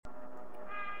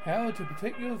How to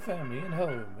protect your family and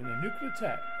home in a nuclear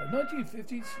attack. A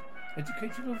 1950s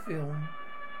educational film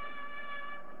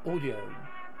audio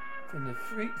from the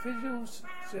Federal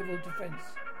Civil Defense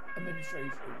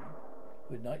Administration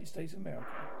of the United States of America.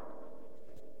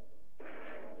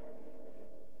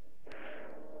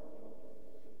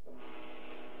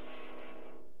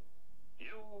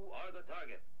 You are the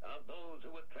target of those who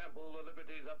would trample the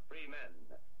liberties of free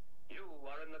men. You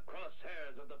are in the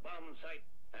crosshairs of the bomb sight.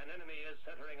 An enemy is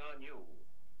centering on you.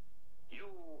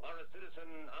 You are a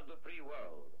citizen of the free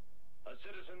world, a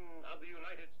citizen of the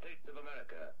United States of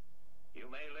America.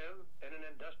 You may live in an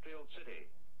industrial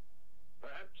city,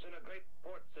 perhaps in a great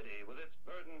port city with its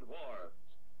burdened wharves,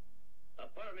 a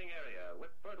farming area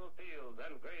with fertile fields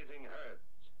and grazing herds,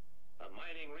 a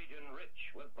mining region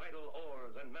rich with vital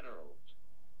ores and minerals.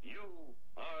 You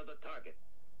are the target.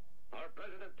 Our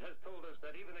president has told us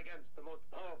that even against the most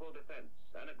powerful defense,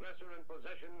 an aggressor in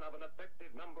possession of an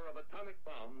effective number of atomic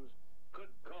bombs could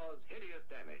cause hideous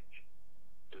damage.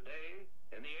 Today,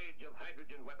 in the age of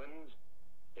hydrogen weapons,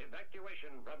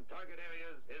 evacuation from target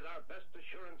areas is our best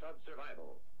assurance of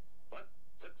survival. But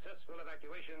successful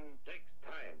evacuation takes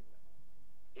time.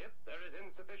 If there is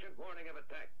insufficient warning of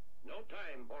attack, no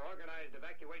time for organized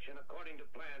evacuation according to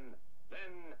plan,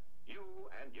 then you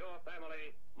and your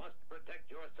family must protect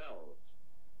yourselves.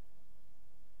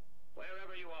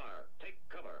 Wherever you are, take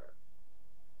cover.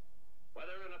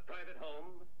 Whether in a private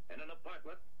home, in an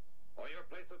apartment, or your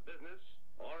place of business,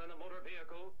 or in a motor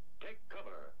vehicle, take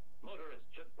cover. Motorists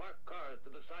should park cars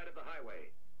to the side of the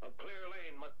highway. A clear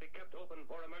lane must be kept open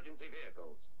for emergency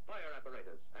vehicles, fire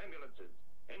apparatus, ambulances,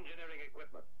 engineering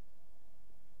equipment.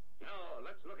 Now,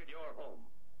 let's look at your home.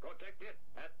 Protect it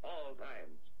at all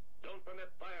times. Don't permit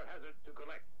fire hazards to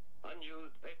collect.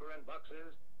 Unused paper and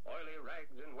boxes, oily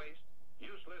rags and waste,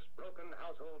 useless broken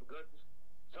household goods.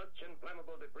 Such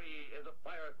inflammable debris is a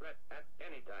fire threat at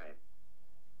any time.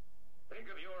 Think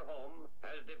of your home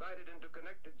as divided into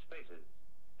connected spaces.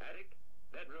 Attic,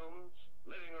 bedrooms,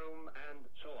 living room, and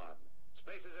so on.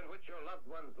 Spaces in which your loved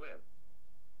ones live.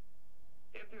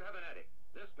 If you have an attic,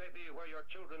 this may be where your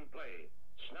children play,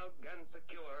 snug and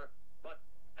secure, but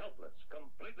helpless,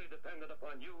 completely dependent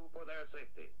upon you for their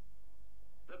safety.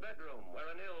 The bedroom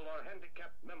where an ill or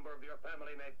handicapped member of your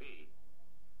family may be.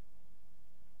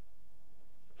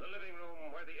 The living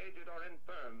room where the aged or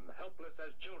infirm, helpless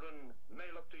as children, may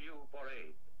look to you for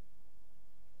aid.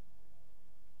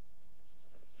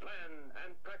 Plan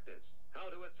and practice how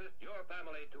to assist your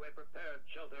family to a prepared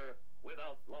shelter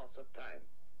without loss of time.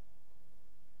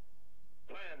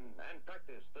 Plan and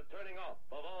practice the turning off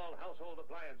of all household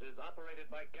appliances operated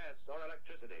by gas or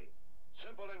electricity.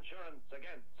 Simple insurance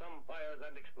against some fires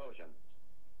and explosions.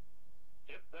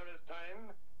 If there is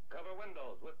time, cover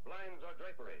windows with blinds or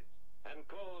draperies and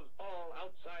close all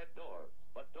outside doors,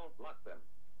 but don't lock them.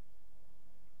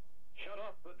 Shut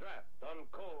off the draft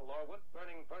on coal or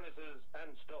wood-burning furnaces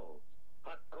and stoves.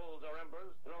 Hot coals or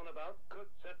embers thrown about could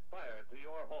set fire to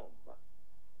your home.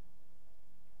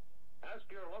 Ask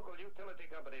your local utility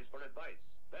companies for advice,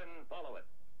 then follow it,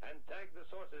 and tag the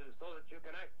sources so that you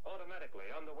can act automatically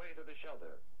on the way to the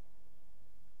shelter.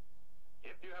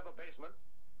 If you have a basement,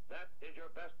 that is your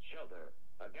best shelter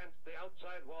against the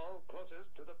outside wall closest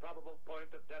to the probable point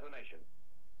of detonation.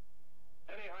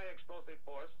 Any high explosive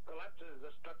force collapses the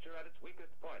structure at its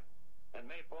weakest point and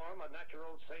may form a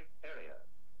natural safe area.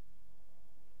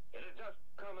 It is just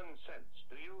common sense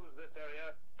to use this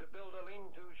area to build a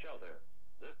lean-to shelter.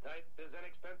 This type is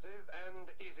inexpensive and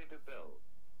easy to build.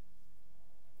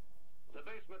 The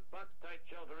basement box-type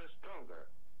shelter is stronger,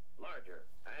 larger,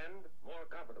 and more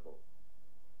comfortable.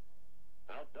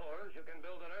 Outdoors, you can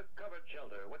build an earth-covered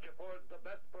shelter which affords the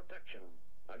best protection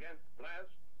against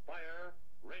blast, fire,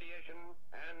 radiation,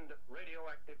 and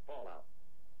radioactive fallout.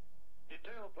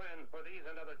 Detailed plans for these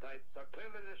and other types are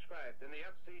clearly described in the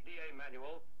FCDA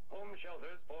manual, Home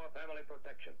Shelters for Family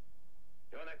Protection.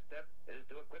 Your next step is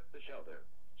to equip the shelter.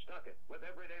 Stock it with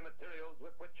everyday materials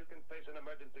with which you can face an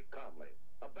emergency calmly.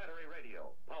 A battery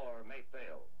radio, power may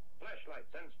fail.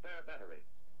 Flashlights and spare batteries.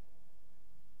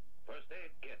 First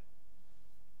aid kit.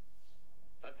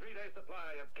 A 3-day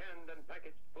supply of canned and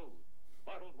packaged food,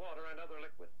 bottled water and other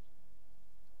liquids.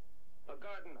 A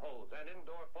garden hose and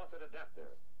indoor faucet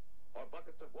adapter, or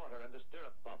buckets of water and a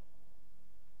stirrup pump.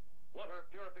 Water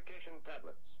purification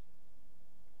tablets.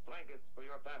 Blankets for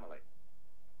your family.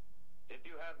 If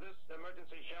you have this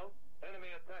emergency shelf,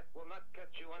 enemy attack will not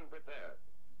catch you unprepared.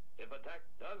 If attack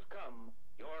does come,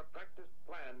 your practiced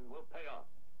plan will pay off.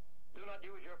 Do not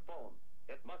use your phone.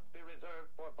 It must be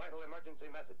reserved for vital emergency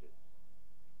messages.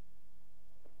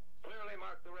 Clearly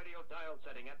mark the radio dial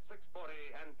setting at 640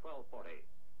 and 1240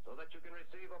 so that that you can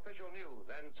receive official news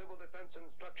and civil defense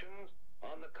instructions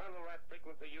on the Conelrad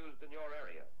frequency used in your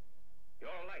area.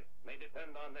 Your life may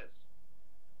depend on this.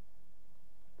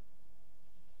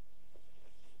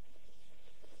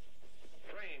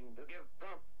 Train to give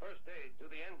prompt first aid to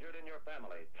the injured in your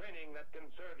family. Training that can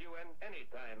serve you in any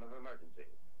time of emergency.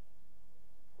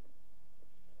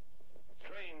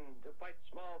 Train to fight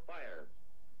small fires.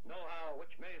 Know-how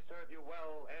which may serve you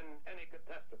well in any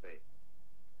catastrophe.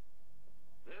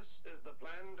 This is the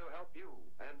plan to help you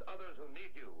and others who need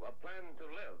you. A plan to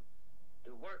live,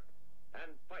 to work,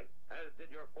 and fight, as did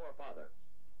your forefathers.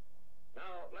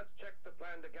 Now, let's check the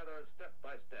plan together step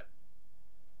by step.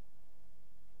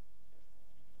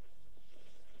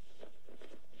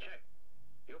 Check.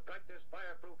 You practice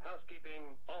fireproof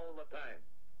housekeeping all the time.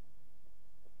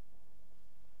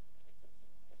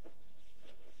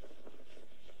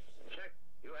 Check.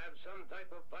 You have some type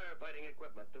of firefighting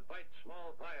equipment to fight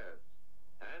small fires,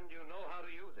 and you know how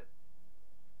to use it.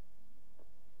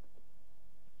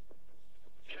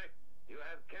 Check. You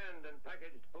have canned and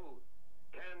packaged food,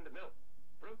 canned milk,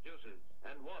 fruit juices,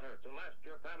 and water to last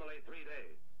your family 3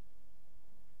 days.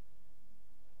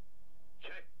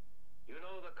 Check. You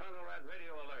know the Conelrad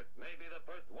radio alert may be the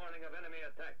first warning of enemy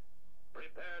attack.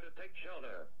 Prepare to take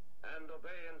shelter and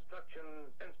obey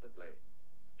instructions instantly.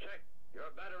 Check.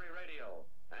 Your battery radio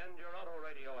and your auto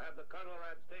radio have the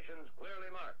Conelrad stations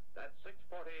clearly marked at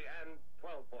 640 and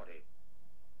 1240.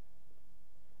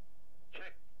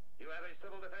 Check. You have a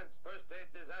civil defense first aid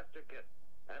disaster kit,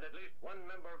 and at least one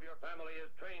member of your family is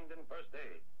trained in first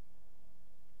aid.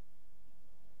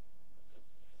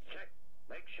 Check.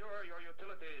 Make sure your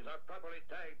utilities are properly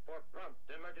tagged for prompt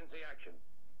emergency action.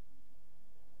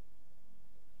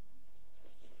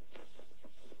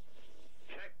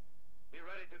 Check. Be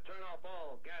ready to turn off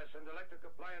all gas and electric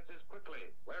appliances quickly,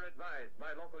 where advised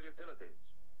by local utilities.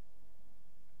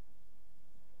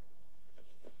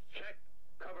 Check.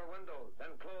 Cover windows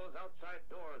and close outside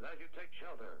doors as you take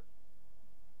shelter.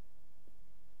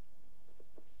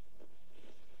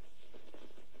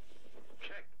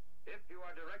 Check. If you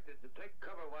are directed to take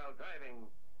cover while driving,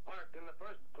 park in the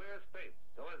first clear space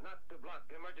so as not to block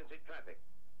emergency traffic.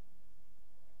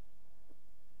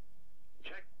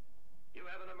 Check. You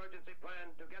have an emergency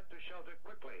plan to get to shelter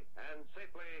quickly and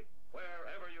safely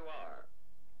wherever you are.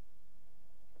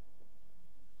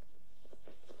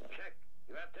 Check.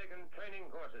 You have taken training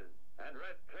courses and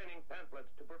read training pamphlets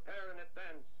to prepare in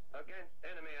advance against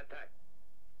enemy attack.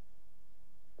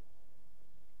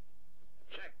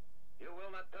 Check. You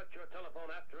will not touch your telephone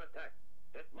after attack.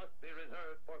 It must be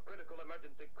reserved for critical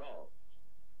emergency calls.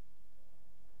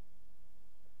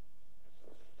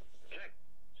 Check.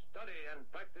 Study and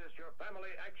practice your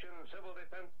family action civil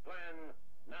defense plan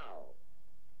now.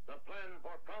 The plan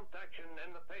for prompt action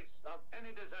in the face of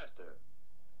any disaster.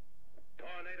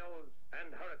 Tornadoes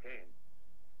and hurricanes.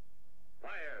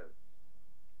 Fires.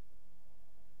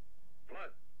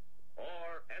 Floods.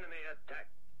 Or enemy attack.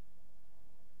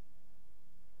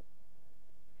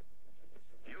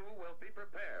 You will be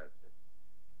prepared.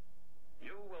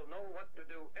 You will know what to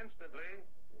do instantly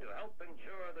to help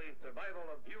ensure the survival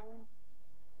of you,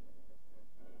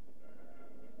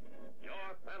 your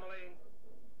family,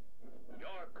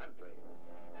 your country.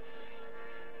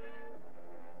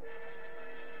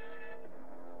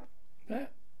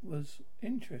 That was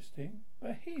interesting,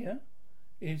 but here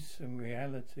is some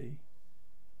reality.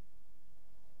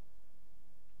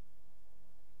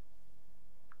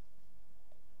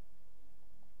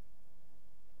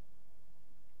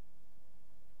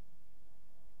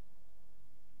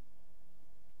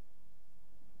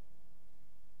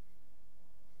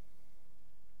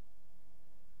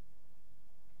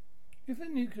 If a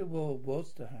nuclear war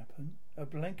was to happen, a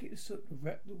blanket of soot would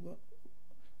wrap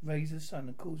raise the sun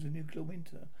and cause a nuclear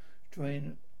winter,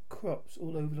 drain crops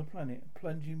all over the planet,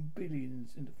 plunging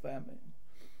billions into famine.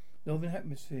 Northern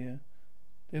atmosphere,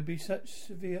 there would be such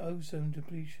severe ozone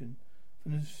depletion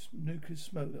from the nuclear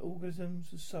smoke that organisms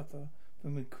would suffer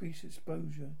from increased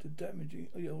exposure to damaging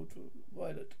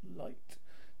ultraviolet light.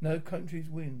 No countries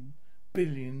win,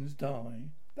 billions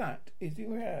die. That is the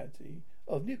reality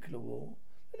of nuclear war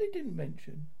that they didn't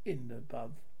mention in the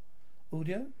above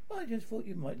audio. I just thought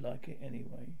you might like it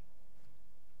anyway.